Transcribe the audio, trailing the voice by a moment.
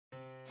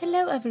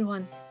Hello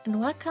everyone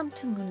and welcome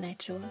to Moonlight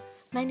Jewel.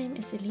 My name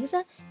is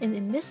Elisa and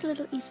in this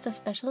little Easter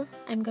special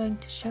I'm going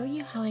to show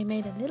you how I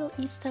made a little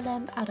Easter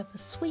lamp out of a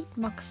sweet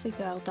Moxie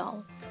Girl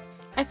doll.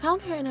 I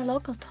found her in a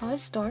local toy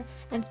store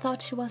and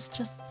thought she was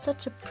just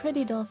such a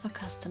pretty doll for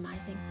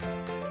customizing.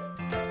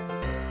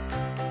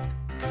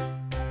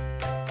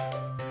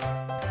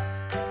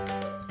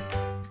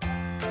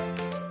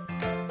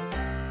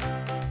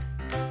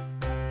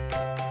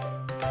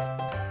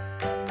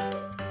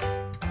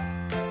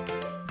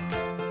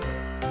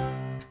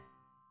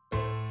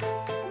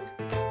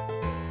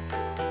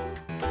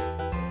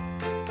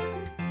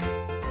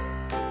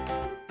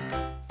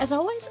 As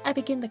always, I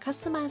begin the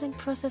customizing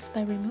process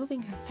by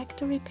removing her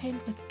factory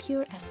paint with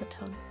pure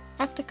acetone.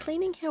 After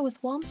cleaning her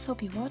with warm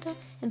soapy water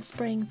and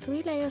spraying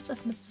 3 layers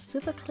of Mr.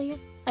 Super Clear,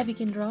 I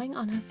begin drawing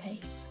on her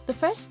face. The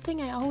first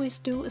thing I always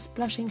do is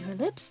blushing her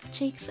lips,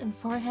 cheeks and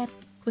forehead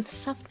with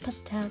soft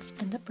pastels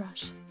and a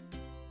brush.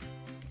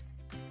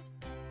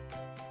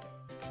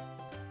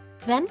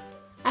 Then,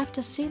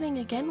 after sealing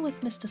again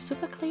with Mr.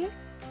 Super Clear,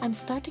 I'm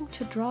starting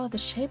to draw the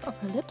shape of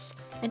her lips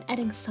and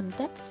adding some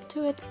depth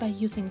to it by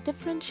using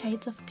different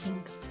shades of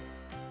pinks.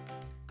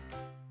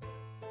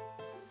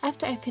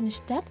 After I finish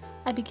that,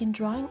 I begin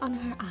drawing on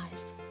her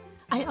eyes.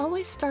 I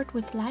always start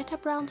with lighter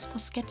browns for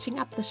sketching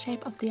up the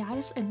shape of the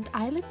eyes and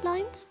eyelid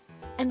lines,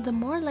 and the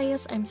more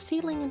layers I'm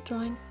sealing and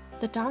drawing,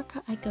 the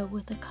darker I go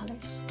with the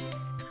colors.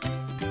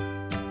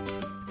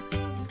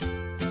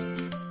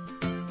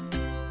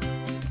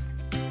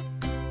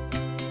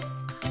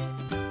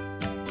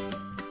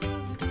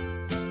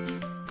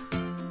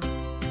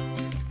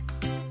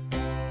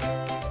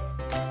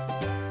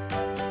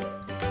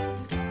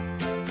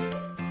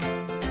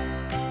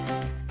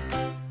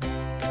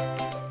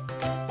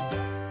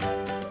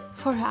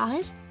 For her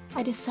eyes,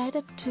 I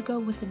decided to go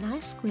with a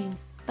nice green,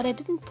 but I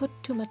didn't put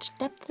too much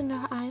depth in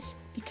her eyes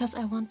because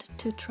I wanted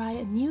to try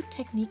a new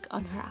technique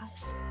on her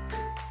eyes.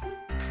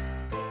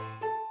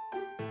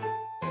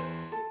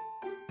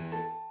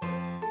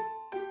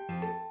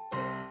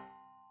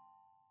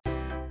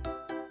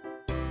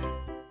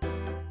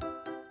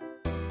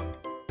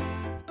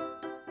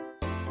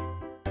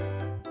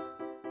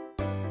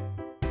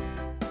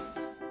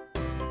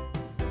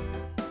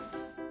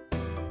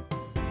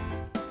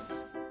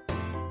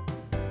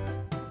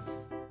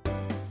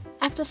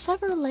 After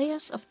several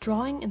layers of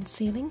drawing and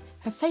sealing,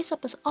 her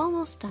face-up is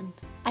almost done.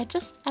 I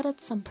just added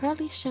some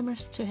pearly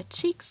shimmers to her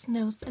cheeks,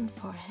 nose and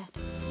forehead.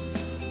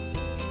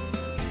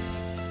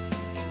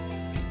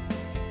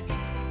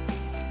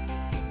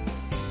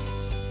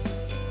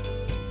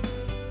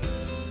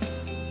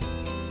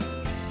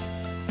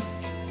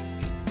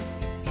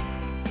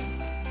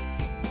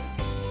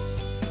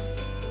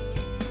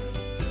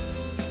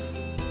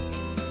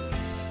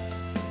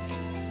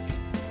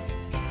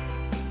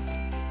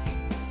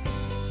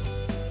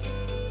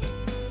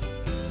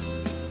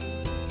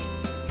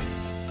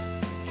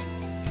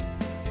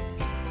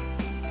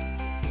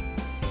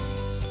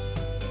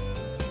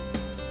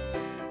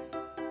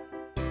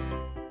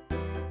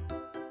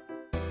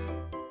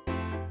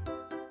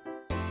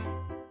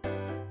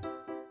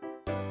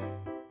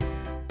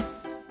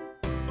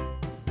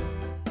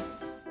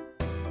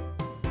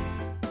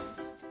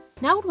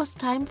 Now it was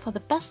time for the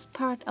best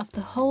part of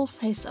the whole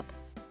face-up.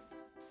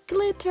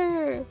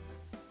 Glitter!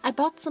 I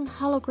bought some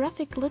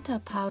holographic glitter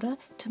powder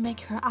to make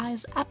her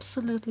eyes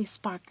absolutely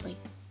sparkly.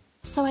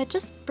 So I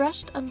just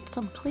brushed on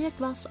some clear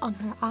gloss on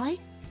her eye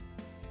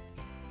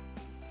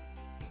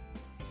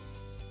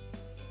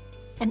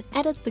and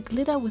added the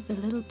glitter with a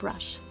little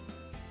brush.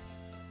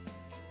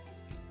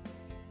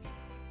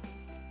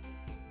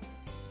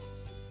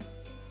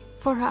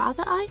 For her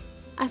other eye,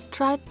 I've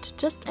tried to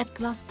just add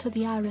gloss to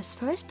the iris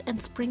first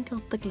and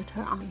sprinkled the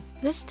glitter on.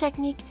 This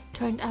technique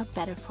turned out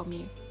better for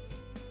me.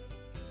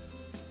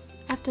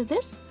 After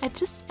this, I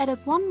just added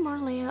one more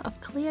layer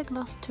of clear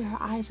gloss to her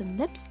eyes and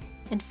lips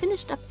and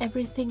finished up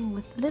everything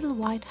with little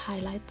white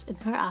highlights in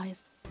her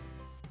eyes.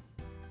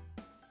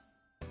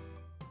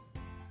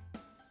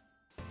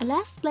 A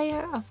last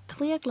layer of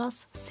clear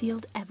gloss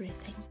sealed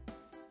everything.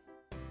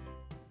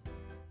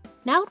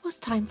 Now it was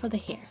time for the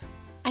hair.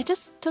 I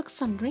just took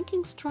some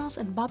drinking straws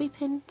and bobby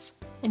pins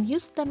and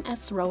used them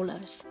as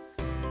rollers.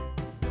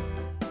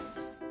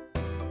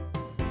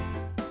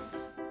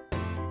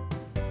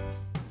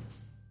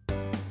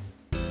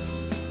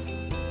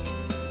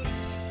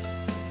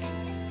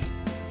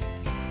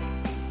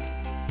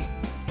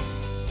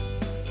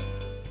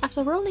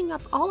 After rolling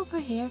up all of her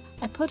hair,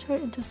 I put her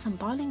into some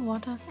boiling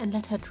water and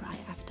let her dry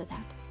after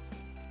that.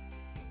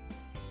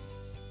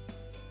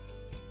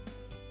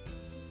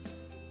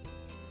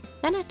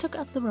 Then I took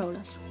out the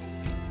rollers.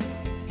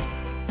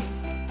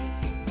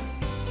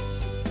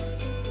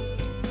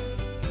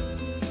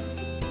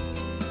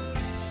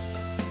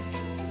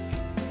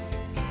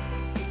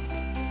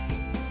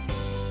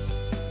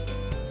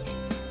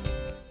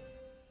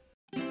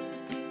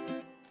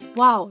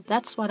 Wow,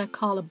 that's what I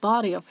call a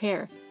body of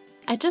hair.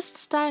 I just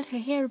styled her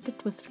hair a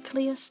bit with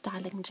clear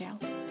styling gel.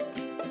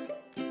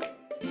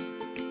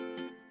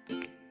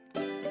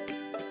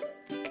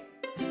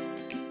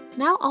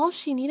 Now all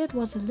she needed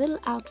was a little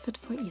outfit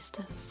for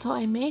Easter, so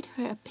I made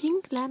her a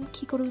pink lamb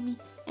kigurumi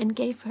and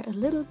gave her a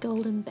little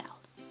golden bell.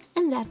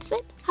 And that's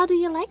it! How do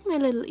you like my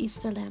little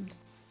Easter lamb?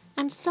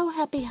 I'm so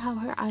happy how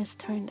her eyes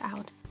turned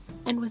out.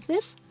 And with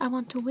this, I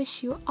want to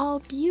wish you all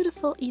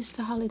beautiful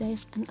Easter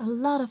holidays and a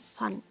lot of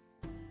fun.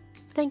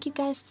 Thank you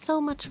guys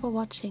so much for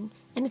watching,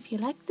 and if you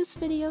liked this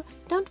video,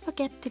 don't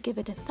forget to give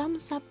it a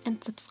thumbs up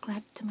and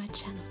subscribe to my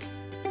channel.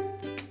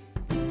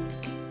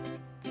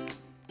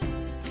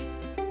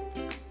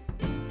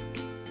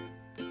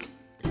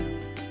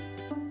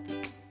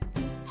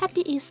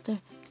 Happy Easter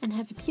and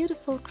have a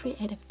beautiful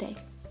creative day.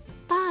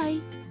 Bye!